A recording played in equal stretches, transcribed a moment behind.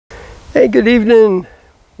Hey, good evening.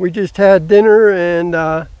 We just had dinner and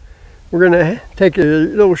we're going to take a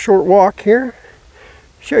little short walk here,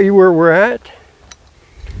 show you where we're at.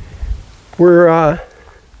 We're at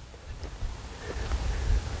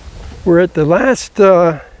the last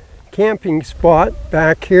camping spot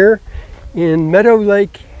back here in Meadow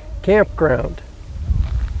Lake Campground.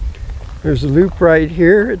 There's a loop right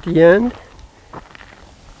here at the end,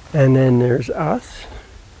 and then there's us,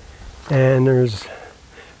 and there's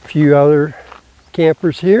few other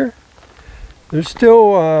campers here. There's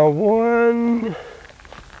still 1,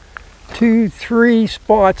 2, 3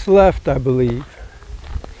 spots left, I believe.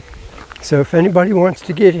 So if anybody wants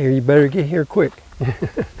to get here, you better get here quick.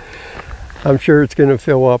 I'm sure it's going to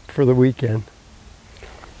fill up for the weekend.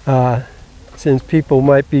 Since people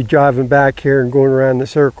might be driving back here and going around the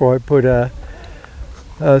circle, I put a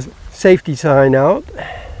safety sign out.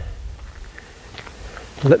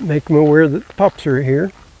 Make them aware that the pups are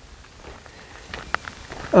here.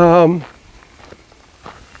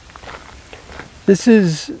 This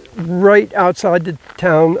is right outside the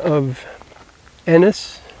town of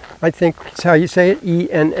Ennis, I think is how you say it,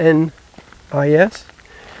 E-N-N-I-S,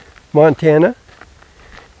 Montana.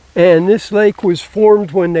 And this lake was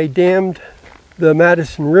formed when they dammed the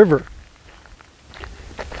Madison River.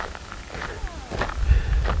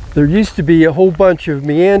 There used to be a whole bunch of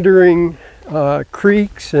meandering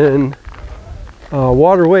creeks and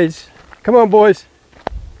waterways. Come on, boys.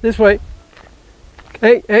 This way.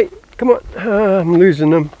 Hey, hey, come on. I'm losing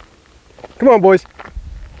them. Come on, boys.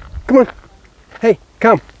 Come on. Hey,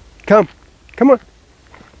 come. Come. Come on.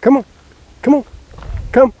 Come on. Come on.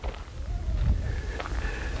 Come.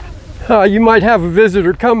 You might have a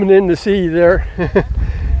visitor coming in to see you there.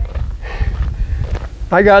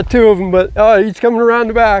 I got 2 of them, but he's coming around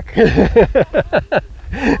the back.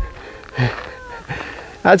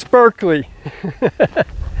 That's Berkeley.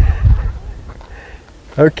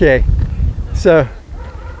 Okay, so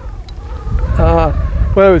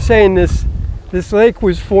what I was saying, this lake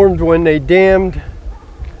was formed when they dammed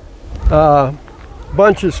a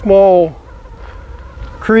bunch of small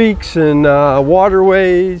creeks and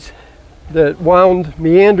waterways that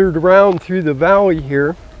meandered around through the valley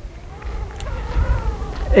here.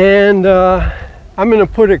 And I'm going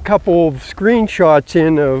to put a couple of screenshots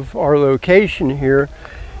in of our location here.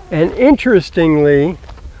 And interestingly,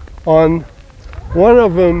 on one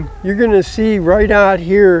of them, you're going to see right out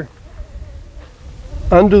here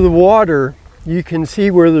under the water, you can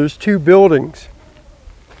see where there's 2 buildings.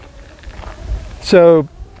 So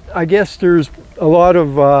I guess there's a lot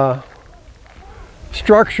of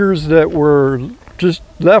structures that were just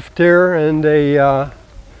left there, and they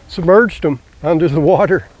submerged them under the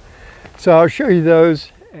water. So I'll show you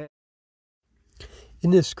those.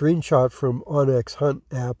 In this screenshot from Onyx Hunt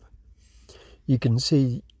app, you can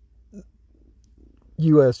see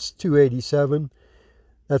US 287.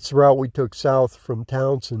 That's the route we took south from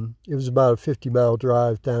Townsend. It was about a 50-mile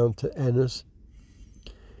drive down to Ennis.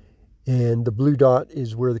 And the blue dot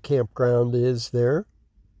is where the campground is there.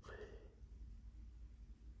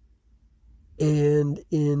 And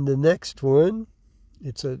in the next one,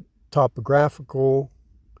 it's a topographical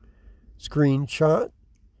screenshot.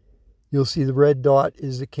 You'll see the red dot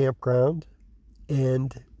is the campground,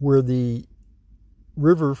 and where the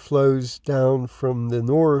river flows down from the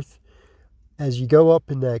north, as you go up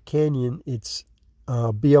in that canyon, it's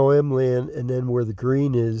BLM land, and then where the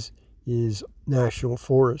green is National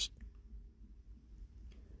Forest.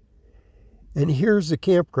 And here's the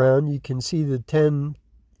campground. You can see the 10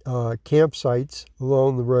 campsites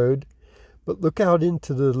along the road, but look out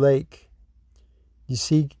into the lake. You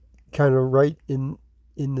see kind of right in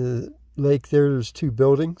the lake there's 2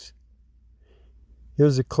 buildings.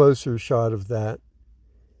 Here's a closer shot of that.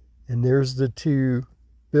 And there's the 2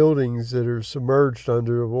 buildings that are submerged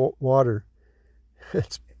under the water.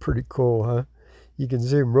 It's pretty cool, huh? You can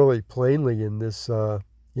see them really plainly in this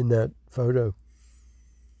in that photo.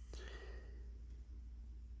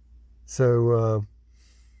 So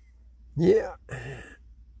yeah.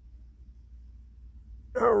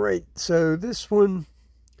 All right, so this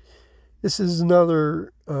is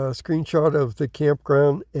another screenshot of the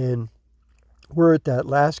campground, and we're at that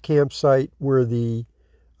last campsite where the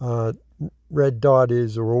red dot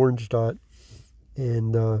is, or orange dot,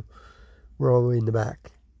 and we're all the way in the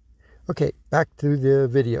back. Okay, back to the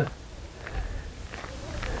video.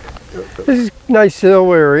 This is a nice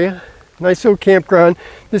little area, nice little campground.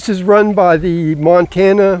 This is run by the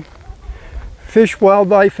Montana Fish,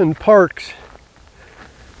 Wildlife, and Parks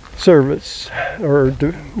Service, or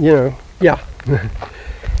yeah.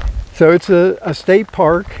 So it's a state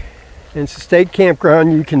park, and it's a state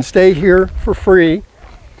campground. You can stay here for free.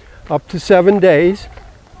 up to 7 days.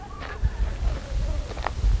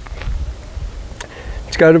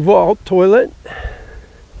 It's got a vault toilet.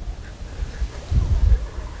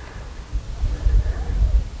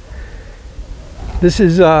 This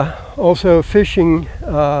is also a fishing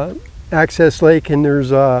access lake, and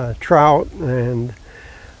there's trout, and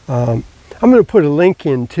I'm going to put a link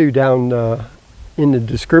in too down in the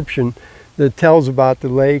description that tells about the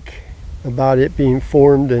lake, about it being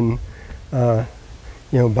formed, and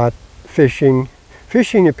you know, about fishing.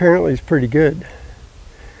 Fishing apparently is pretty good.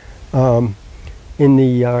 In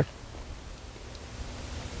the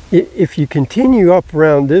if you continue up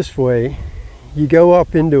around this way, you go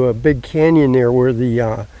up into a big canyon there where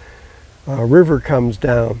the river comes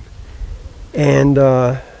down, and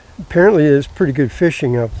apparently there's pretty good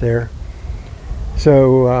fishing up there.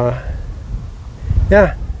 So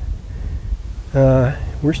yeah,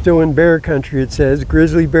 we're still in bear country. It says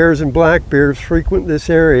grizzly bears and black bears frequent this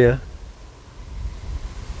area.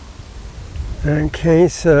 Okay,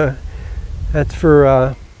 so that's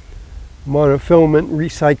for monofilament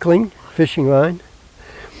recycling fishing line.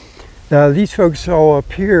 Now these folks all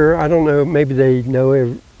up here, I don't know, maybe they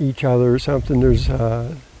know each other or something. There's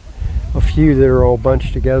a few that are all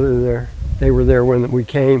bunched together there. They were there when we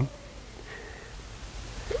came.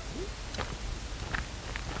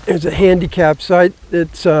 There's a handicap site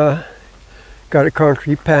that's got a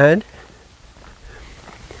concrete pad.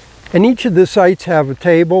 And each of the sites have a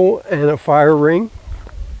table and a fire ring.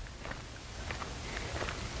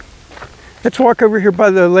 Let's walk over here by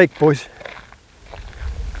the lake, boys.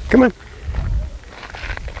 Come on.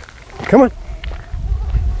 Come on.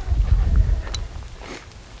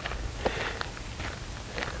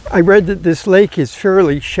 I read that this lake is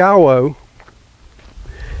fairly shallow,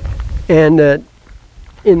 and that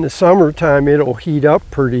in the summertime it'll heat up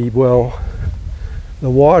pretty well, the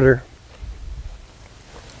water,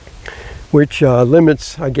 which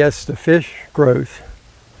limits, I guess, the fish growth.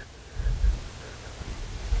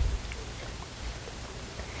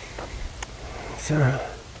 So,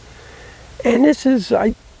 and this is,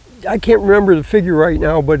 I can't remember the figure right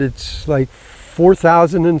now, but it's like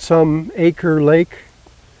 4,000 and some acre lake.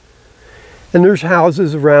 And there's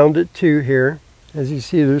houses around it too here. As you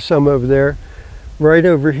see, there's some over there. Right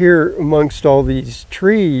over here amongst all these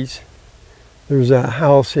trees, there's a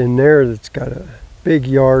house in there that's got a big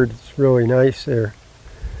yard. It's really nice there,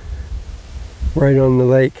 right on the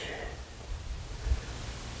lake.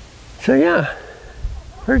 So yeah,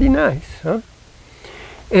 pretty nice, huh?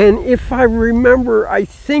 And if I remember, I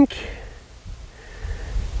think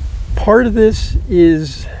part of this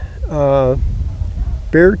is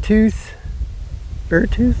bear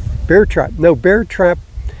trap. I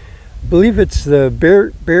believe it's the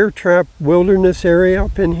bear trap wilderness area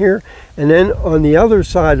up in here. And then on the other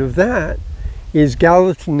side of that is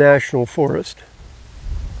Gallatin National Forest.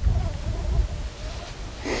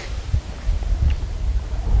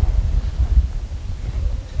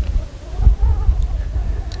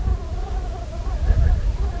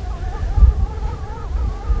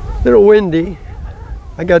 A little windy.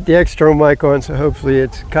 I got the external mic on, so hopefully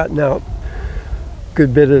it's cutting out a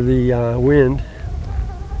good bit of the wind.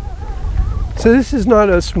 So this is not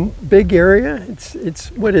a big area.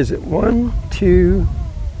 It's what is it? 1, 2,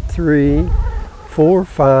 3, 4,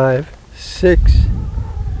 5, 6,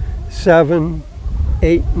 7,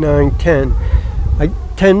 8, 9, 10. Like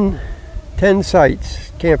 10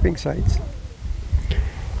 sites, camping sites.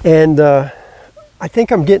 And I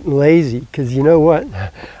think I'm getting lazy, because you know what?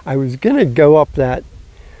 I was gonna go up that,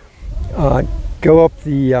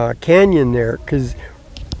 the canyon there, because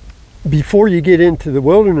before you get into the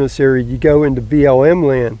wilderness area, you go into BLM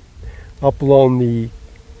land up along the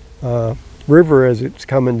river as it's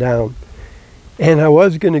coming down. And I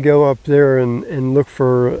was gonna go up there and look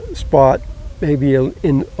for a spot, maybe on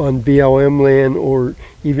BLM land, or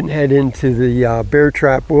even head into the bear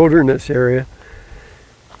trap wilderness area.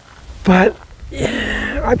 But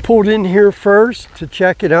yeah, I pulled in here first to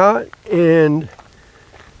check it out, and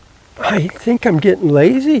I think I'm getting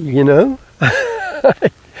lazy, you know.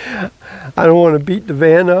 I don't want to beat the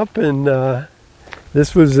van up, and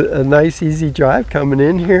this was a nice easy drive coming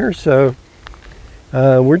in here, so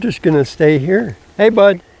we're just gonna stay here. Hey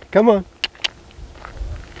bud, come on.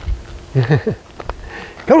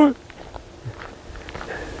 Come on.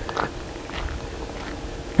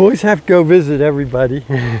 Boys have to go visit everybody.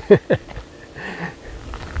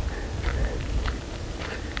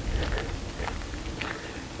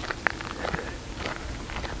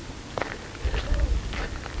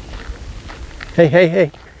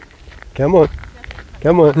 Hey, come on,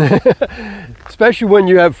 come on. Especially when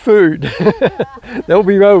you have food. They'll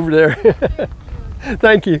be over there.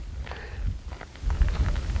 Thank you.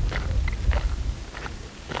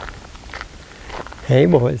 Hey,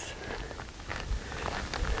 boys.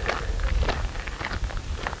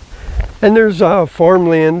 And there's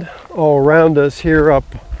farmland all around us here up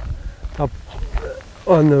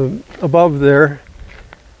on the above there.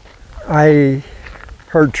 I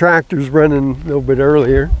heard tractors running a little bit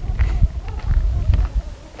earlier.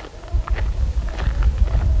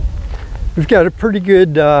 We've got a pretty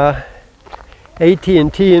good AT&T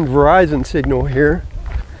and Verizon signal here,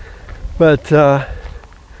 but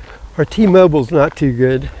our T-Mobile's not too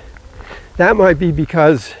good. That might be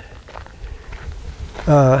because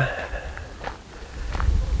the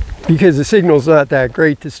signal's not that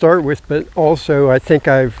great to start with, but also I think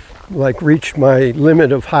I've like reached my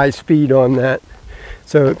limit of high speed on that,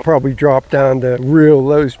 so it probably dropped down to real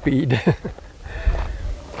low speed.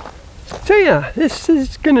 So yeah, this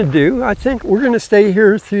is gonna do. I think we're gonna stay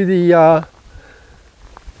here through the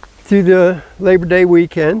Labor Day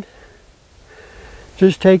weekend.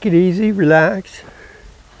 Just take it easy, relax.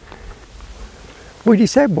 What do you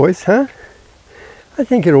say, boys, huh? I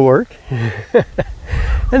think it'll work.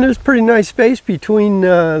 And there's pretty nice space between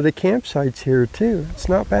the campsites here too. It's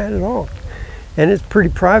not bad at all. And it's pretty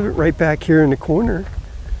private right back here in the corner.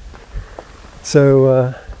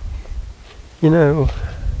 So, you know,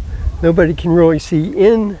 nobody can really see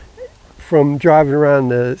in from driving around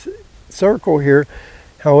the circle here.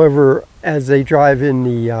 However, as they drive in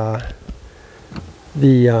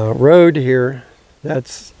the road here,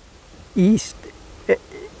 that's East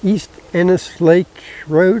Ennis Lake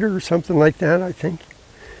Road or something like that, I think.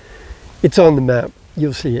 It's on the map.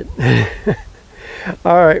 You'll see it.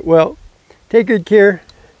 All right, well, take good care,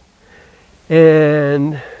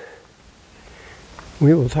 and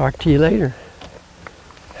we will talk to you later.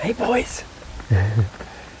 Hey, boys.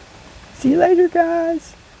 See you later,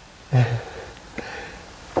 guys.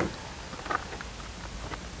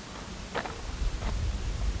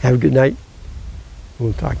 Have a good night.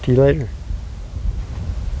 We'll talk to you later.